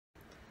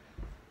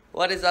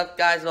What is up,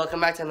 guys? Welcome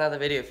back to another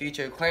video of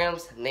Future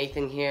Aquariums.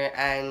 Nathan here,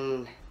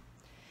 and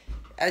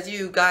as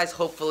you guys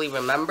hopefully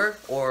remember,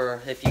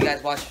 or if you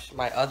guys watched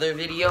my other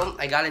video,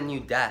 I got a new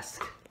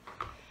desk.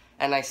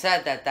 And I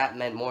said that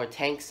meant more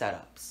tank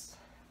setups.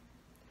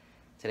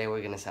 Today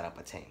we're going to set up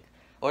a tank.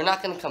 We're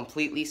not going to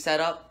completely set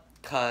up,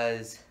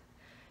 because,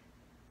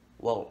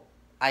 well,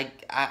 I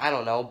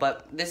don't know,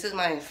 but this is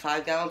my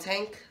 5-gallon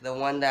tank, the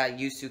one that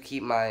used to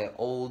keep my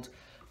old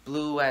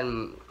blue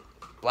and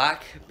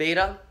black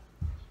beta.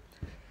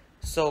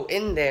 So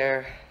in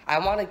there, I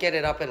want to get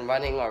it up and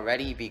running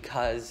already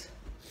because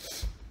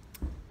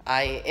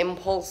I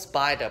impulse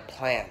buyed a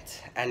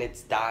plant and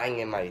it's dying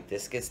in my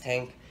discus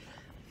tank.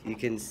 You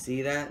can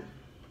see that.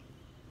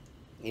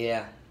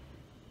 Yeah.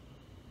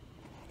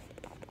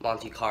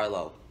 Monte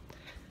Carlo.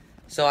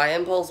 So I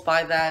impulse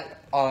buy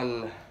that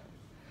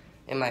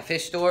in my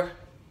fish store,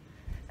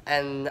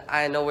 and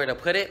I know where to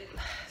put it.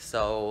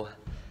 So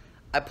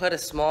I put a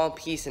small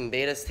piece in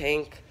Beta's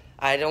tank.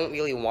 I don't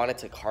really want it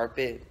to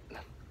carpet.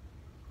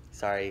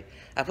 Sorry,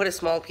 I put a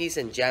small piece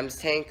in Gem's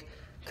tank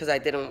because I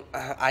didn't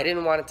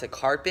want it to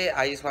carpet.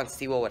 I just want to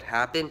see what would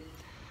happen,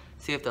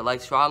 see if the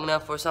light's strong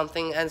enough or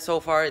something. And so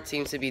far, it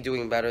seems to be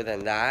doing better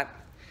than that.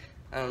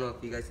 I don't know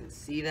if you guys can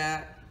see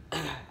that.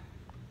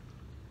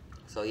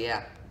 So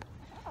yeah,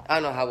 I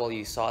don't know how well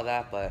you saw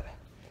that, but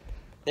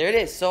there it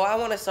is. So I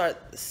want to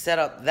set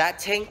up that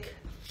tank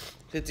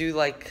to do,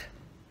 like,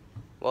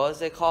 what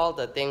is it called?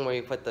 The thing where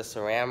you put the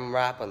saran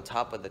wrap on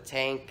top of the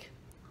tank.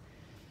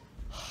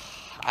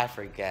 I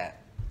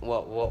forget.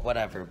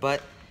 Whatever.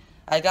 But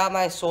I got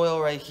my soil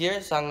right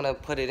here, so I'm going to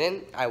put it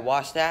in. I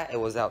washed that. It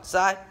was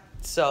outside.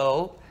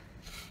 So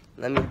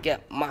let me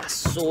get my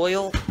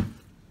soil.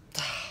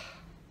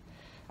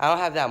 I don't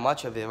have that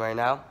much of it right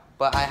now,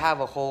 but I have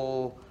a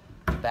whole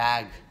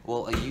bag,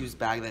 well, a used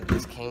bag that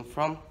this came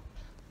from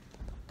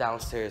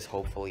downstairs,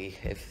 hopefully,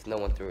 if no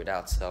one threw it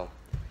out. So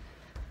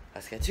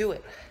let's get to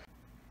it.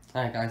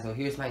 Alright guys, so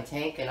here's my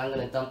tank, and I'm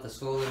going to dump the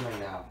soil in right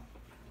now.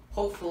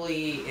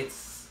 Hopefully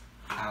it's,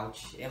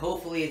 ouch,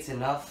 hopefully it's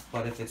enough,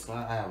 but if it's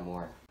not, I have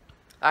more.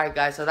 Alright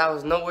guys, so that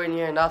was nowhere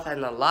near enough,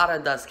 and a lot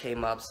of dust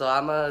came up, so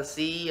I'm going to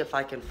see if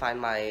I can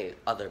find my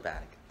other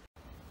bag.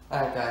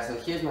 Alright guys, so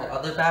here's my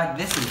other bag.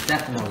 This is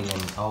definitely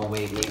in, oh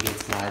wait, maybe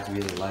it's not, it's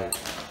really light.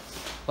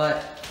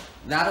 But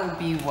that'll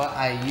be what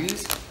I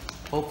use.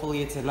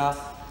 Hopefully it's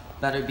enough,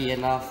 better be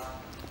enough.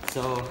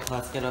 So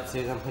let's get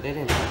upstairs and put it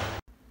in.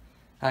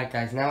 Alright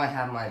guys, now I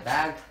have my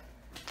bag.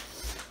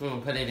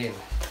 Put it in.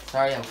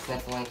 Sorry I'm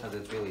sniffling because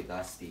it's really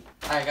dusty.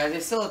 Alright guys,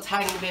 there's still a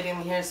tiny bit in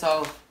here,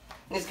 so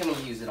I'm just going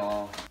to use it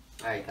all.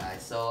 Alright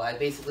guys, so I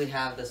basically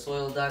have the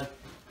soil done.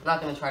 I'm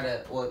not going to try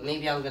to, well,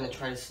 maybe I'm going to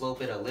try to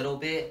slope it a little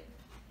bit.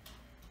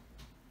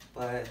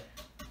 But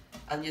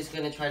I'm just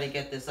going to try to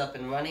get this up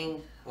and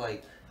running.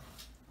 Like,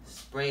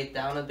 spray it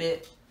down a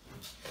bit.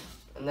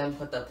 And then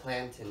put the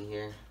plant in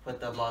here. Put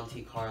the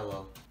Monte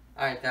Carlo.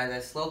 Alright guys, I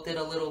sloped it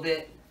a little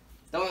bit.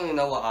 Don't really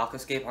know what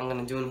aquascape I'm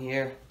going to do in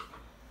here.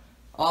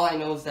 All I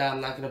know is that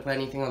I'm not going to put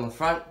anything on the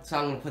front, so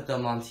I'm going to put the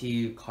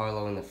Monte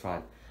Carlo in the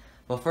front.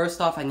 But first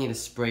off, I need to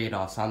spray it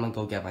off, so I'm going to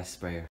go get my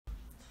sprayer.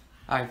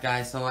 Alright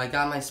guys, so I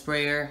got my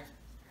sprayer.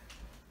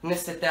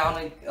 Mist it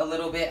down a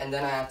little bit, and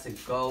then I have to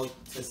go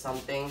to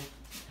something.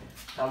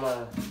 I'm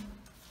going to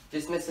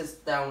just mist this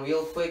down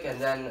real quick, and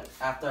then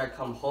after I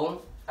come home,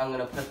 I'm going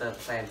to put the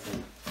plant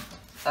in.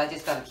 So I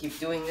just got to keep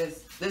doing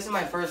this. This is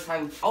my first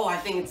time. Oh, I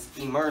think it's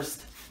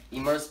immersed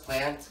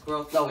plant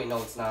growth. No, wait,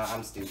 no, it's not.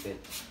 I'm stupid.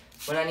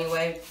 But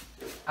anyway,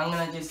 I'm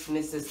gonna just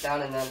mist this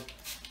down and then,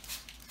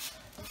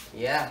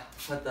 yeah,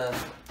 put the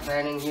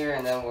plant in here,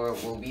 and then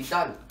we'll be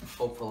done,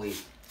 hopefully.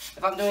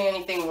 If I'm doing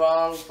anything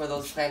wrong for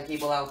those plant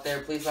people out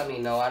there, please let me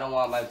know. I don't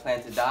want my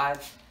plant to die.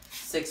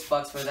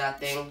 $6 for that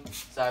thing,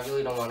 so I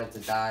really don't want it to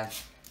die.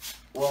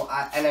 Well,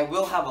 I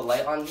will have a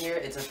light on here.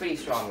 It's a pretty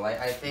strong light.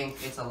 I think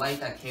it's a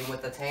light that came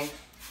with the tank.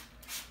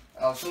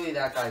 I'll show you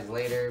that, guys,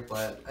 later,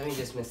 but let me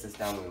just mist this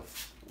down real.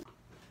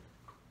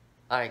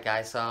 Alright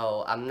guys,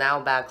 so I'm now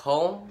back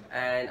home,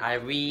 and I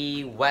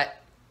wet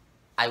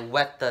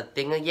the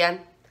thing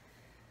again.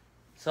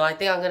 So I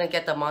think I'm gonna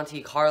get the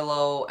Monte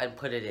Carlo and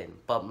put it in.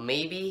 But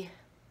maybe,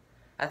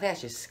 I think I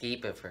should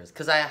scape it first,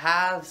 because I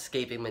have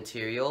scaping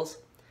materials.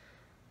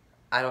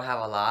 I don't have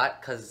a lot,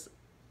 because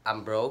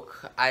I'm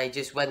broke. I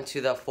just went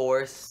to the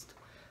forest,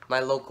 my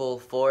local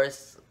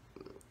forest,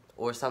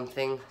 or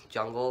something,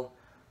 jungle.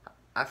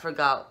 I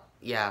forgot,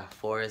 yeah,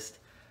 forest.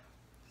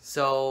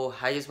 So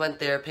I just went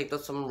there, picked up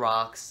some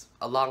rocks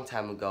a long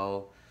time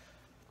ago,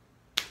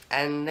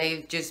 and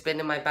they've just been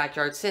in my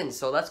backyard since.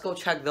 So let's go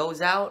check those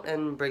out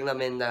and bring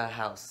them in the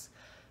house.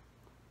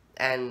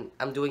 And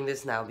I'm doing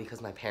this now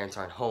because my parents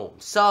aren't home.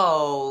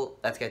 So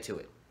let's get to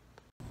it.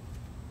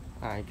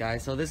 Alright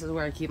guys, so this is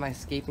where I keep my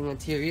scaping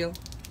material.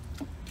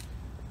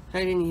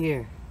 Right in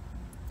here.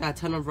 Got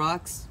a ton of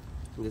rocks.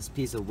 This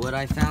piece of wood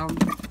I found.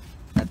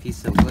 That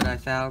piece of wood I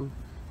found.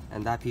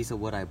 And that piece of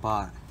wood I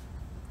bought.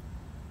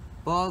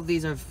 All of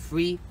these are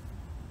free.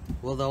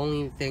 Well, the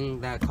only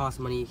thing that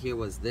cost money here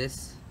was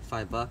this,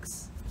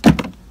 $5.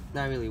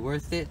 not really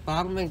worth it. But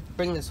I'm gonna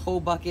bring this whole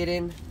bucket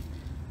in,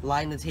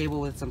 line the table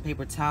with some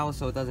paper towels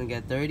so it doesn't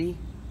get dirty.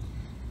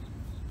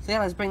 So yeah,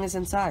 let's bring this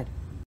inside.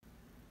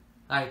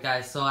 Alright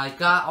guys, so I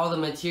got all the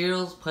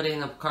materials, put it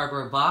in a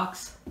cardboard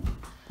box.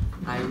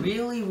 I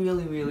really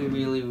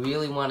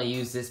want to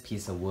use this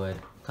piece of wood,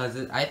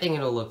 because I think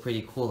it'll look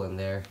pretty cool in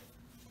there.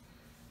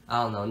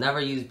 I don't know,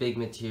 never use big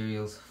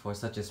materials for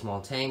such a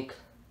small tank.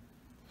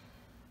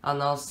 I don't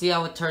know, see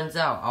how it turns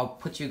out. I'll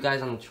put you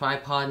guys on the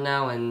tripod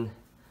now and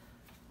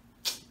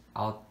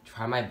I'll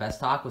try my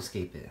best to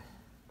aquascape it.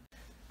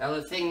 Now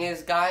the thing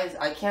is guys,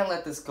 I can't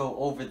let this go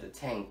over the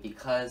tank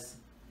because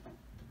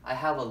I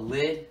have a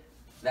lid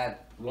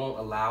that won't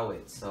allow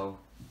it, so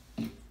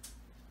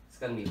it's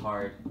gonna be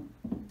hard.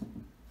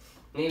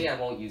 Maybe I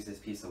won't use this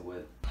piece of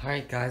wood.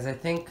 Alright guys, I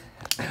think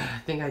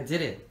I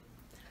did it.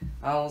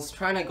 I was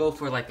trying to go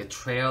for like a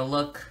trail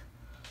look.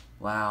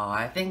 Wow,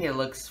 I think it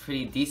looks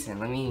pretty decent.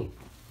 Let me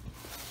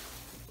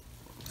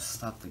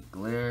stop the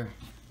glare.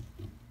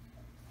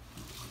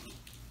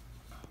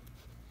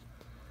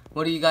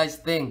 What do you guys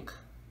think?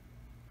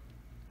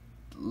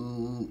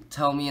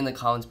 Tell me in the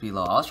comments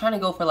below. I was trying to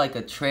go for like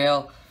a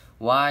trail,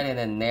 wide and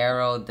then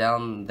narrow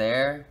down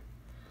there.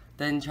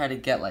 Then try to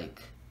get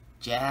like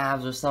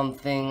jabs or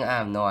something. I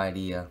have no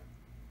idea.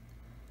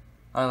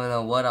 I don't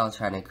know what I was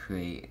trying to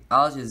create.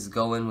 I was just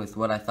going with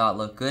what I thought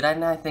looked good,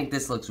 and I think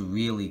this looks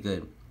really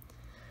good.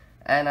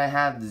 And I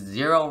have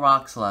 0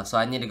 rocks left, so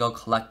I need to go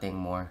collecting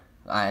more.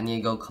 I need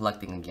to go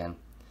collecting again.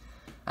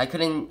 I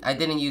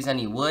didn't use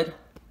any wood,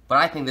 but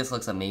I think this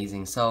looks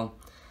amazing. So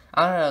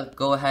I'm gonna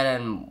go ahead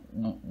and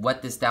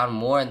wet this down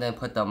more and then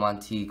put the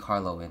Monte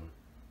Carlo in.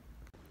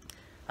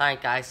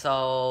 Alright guys,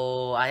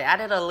 so I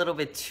added a little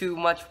bit too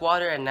much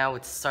water and now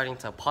it's starting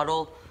to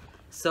puddle.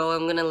 So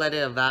I'm gonna let it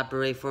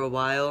evaporate for a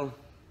while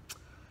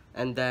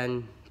and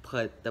then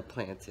put the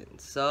plant in.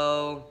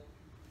 So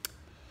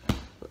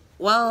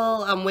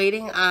while I'm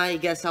waiting, I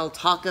guess I'll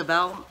talk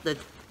about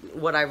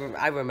what I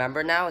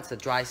remember now. It's a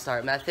dry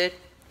start method.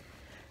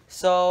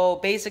 So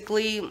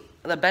basically,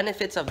 the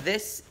benefits of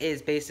this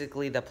is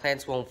basically the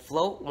plants won't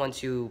float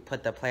once you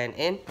put the plant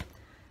in.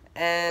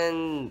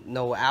 And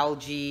no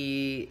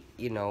algae,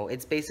 you know,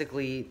 it's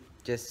basically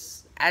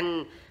just,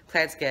 and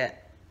plants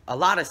get a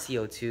lot of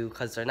CO2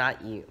 because they're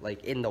not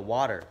like in the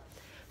water.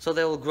 So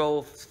they'll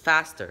grow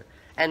faster.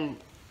 And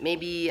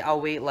maybe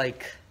I'll wait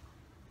like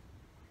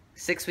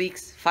 6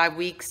 weeks, 5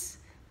 weeks,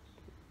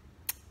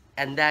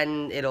 and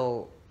then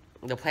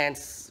the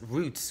plant's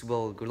roots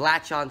will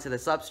latch onto the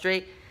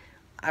substrate.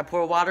 I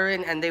pour water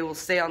in and they will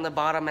stay on the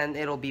bottom and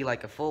it'll be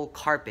like a full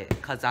carpet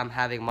because I'm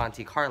having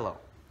Monte Carlo.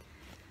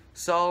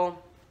 So,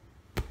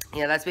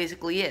 yeah, that's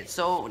basically it.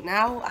 So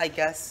now I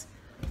guess,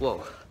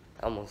 whoa,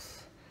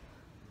 almost.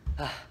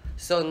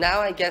 So now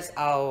I guess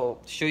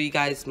I'll show you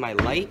guys my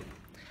light.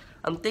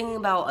 I'm thinking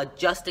about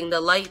adjusting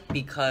the light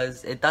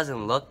because it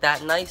doesn't look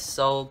that nice.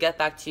 So get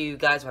back to you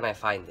guys when I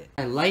find it.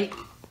 My light,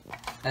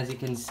 as you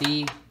can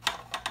see,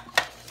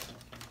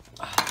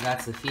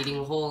 that's the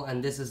feeding hole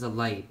and this is the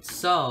light.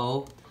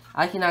 So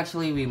I can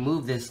actually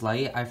remove this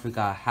light. I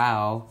forgot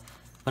how,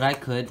 but I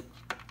could.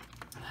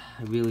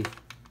 I really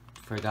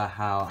forgot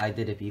how. I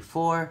did it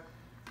before,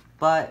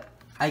 but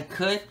I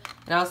could.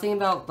 And I was thinking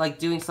about like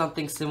doing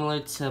something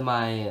similar to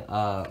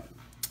my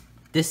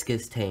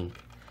discus tank.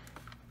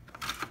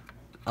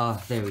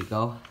 Oh, there we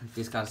go.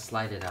 Just gotta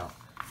slide it out.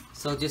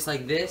 So just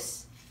like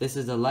this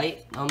is the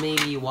light. I'll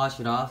maybe wash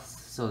it off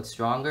so it's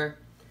stronger.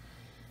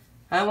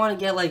 I want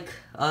to get like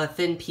a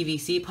thin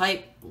PVC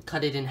pipe,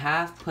 cut it in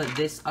half, put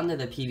this under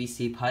the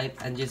PVC pipe,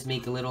 and just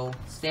make a little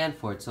stand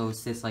for it so it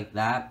sits like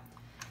that.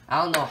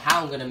 I don't know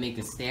how I'm gonna make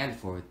a stand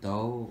for it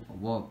though.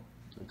 Well,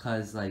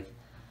 because like,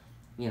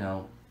 you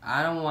know,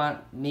 I don't want,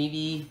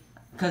 maybe,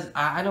 because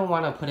I don't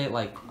want to put it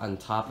like on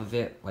top of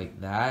it like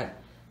that,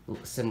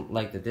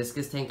 like the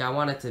discus tank. I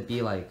want it to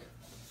be like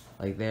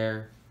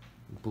there,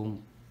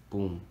 boom,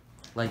 boom,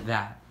 like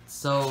that.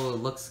 So it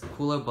looks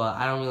cooler, but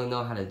I don't really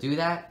know how to do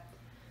that.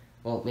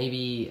 Well,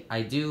 maybe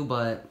I do,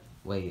 but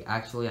wait,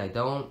 actually I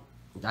don't.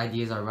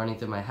 Ideas are running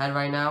through my head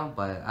right now,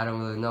 but I don't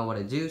really know what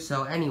to do.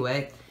 So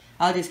anyway,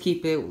 I'll just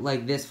keep it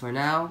like this for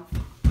now.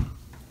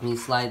 Let me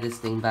slide this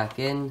thing back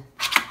in.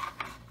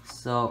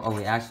 So, oh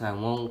wait, actually I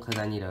won't because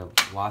I need to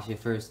wash it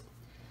first.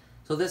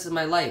 So this is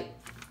my light.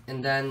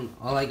 And then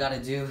all I gotta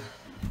do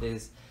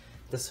is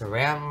the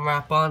saran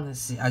wrap on.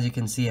 As you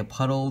can see, it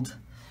puddled.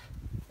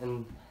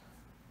 And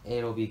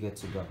it'll be good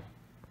to go.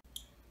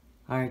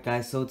 Alright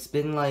guys, so it's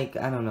been like,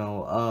 I don't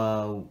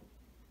know,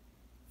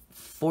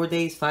 4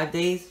 days, 5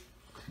 days.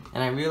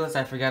 And I realized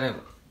I forgot to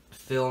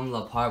film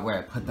the part where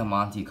I put the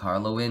Monte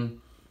Carlo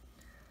in.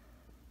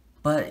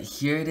 But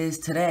here it is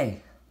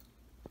today.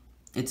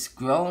 It's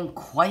grown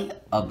quite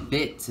a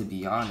bit, to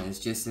be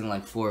honest, just in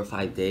like 4 or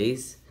 5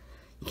 days.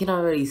 You can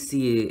already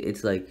see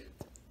it's like,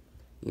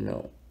 you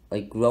know,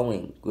 like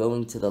growing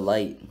to the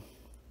light.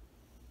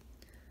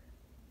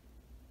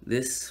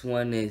 This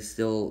one is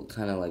still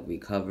kind of like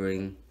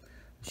recovering.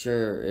 I'm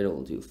sure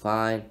it'll do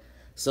fine.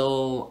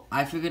 So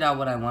I figured out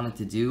what I wanted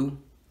to do.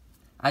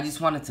 I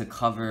just wanted to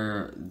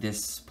cover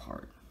this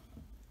part,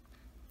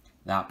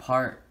 that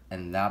part,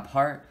 and that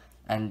part,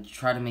 and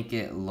try to make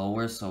it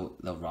lower so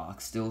the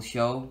rocks still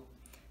show,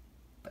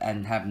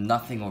 and have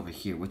nothing over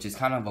here, which is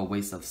kind of a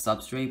waste of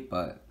substrate,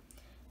 but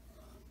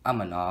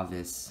I'm a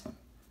novice,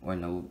 or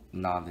no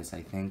novice,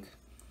 I think.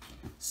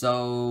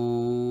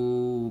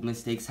 So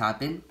mistakes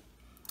happen,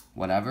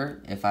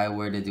 whatever. If I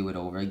were to do it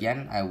over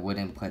again, I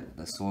wouldn't put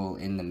the soil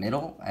in the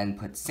middle and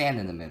put sand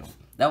in the middle.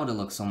 That would have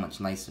looked so much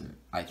nicer,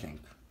 I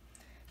think,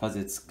 because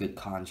it's good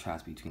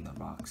contrast between the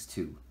rocks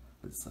too.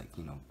 It's like,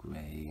 you know,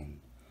 gray and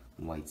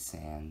white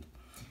sand.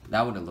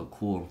 That would have looked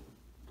cool.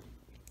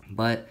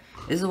 But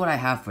this is what I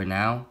have for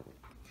now.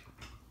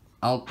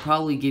 I'll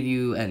probably give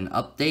you an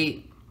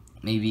update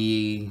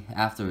maybe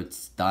after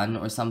it's done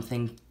or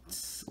something,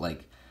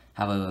 like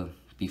have a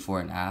before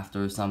and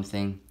after or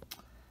something.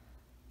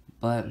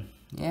 But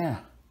yeah,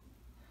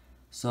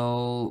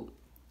 so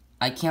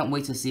I can't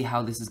wait to see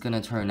how this is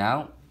gonna turn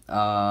out.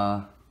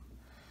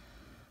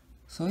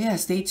 So yeah,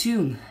 stay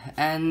tuned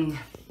and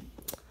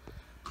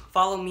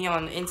follow me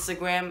on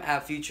Instagram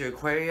at Future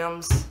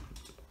Aquariums.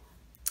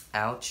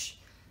 Ouch.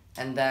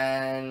 And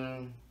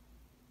then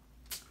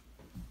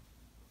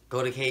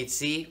go to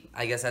KHC.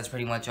 I guess that's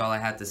pretty much all I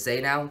have to say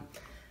now.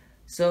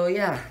 So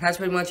yeah, that's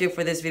pretty much it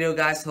for this video,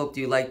 guys. Hope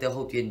you liked it,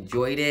 hope you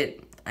enjoyed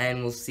it,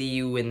 and we'll see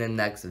you in the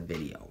next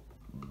video.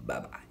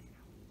 Bye-bye.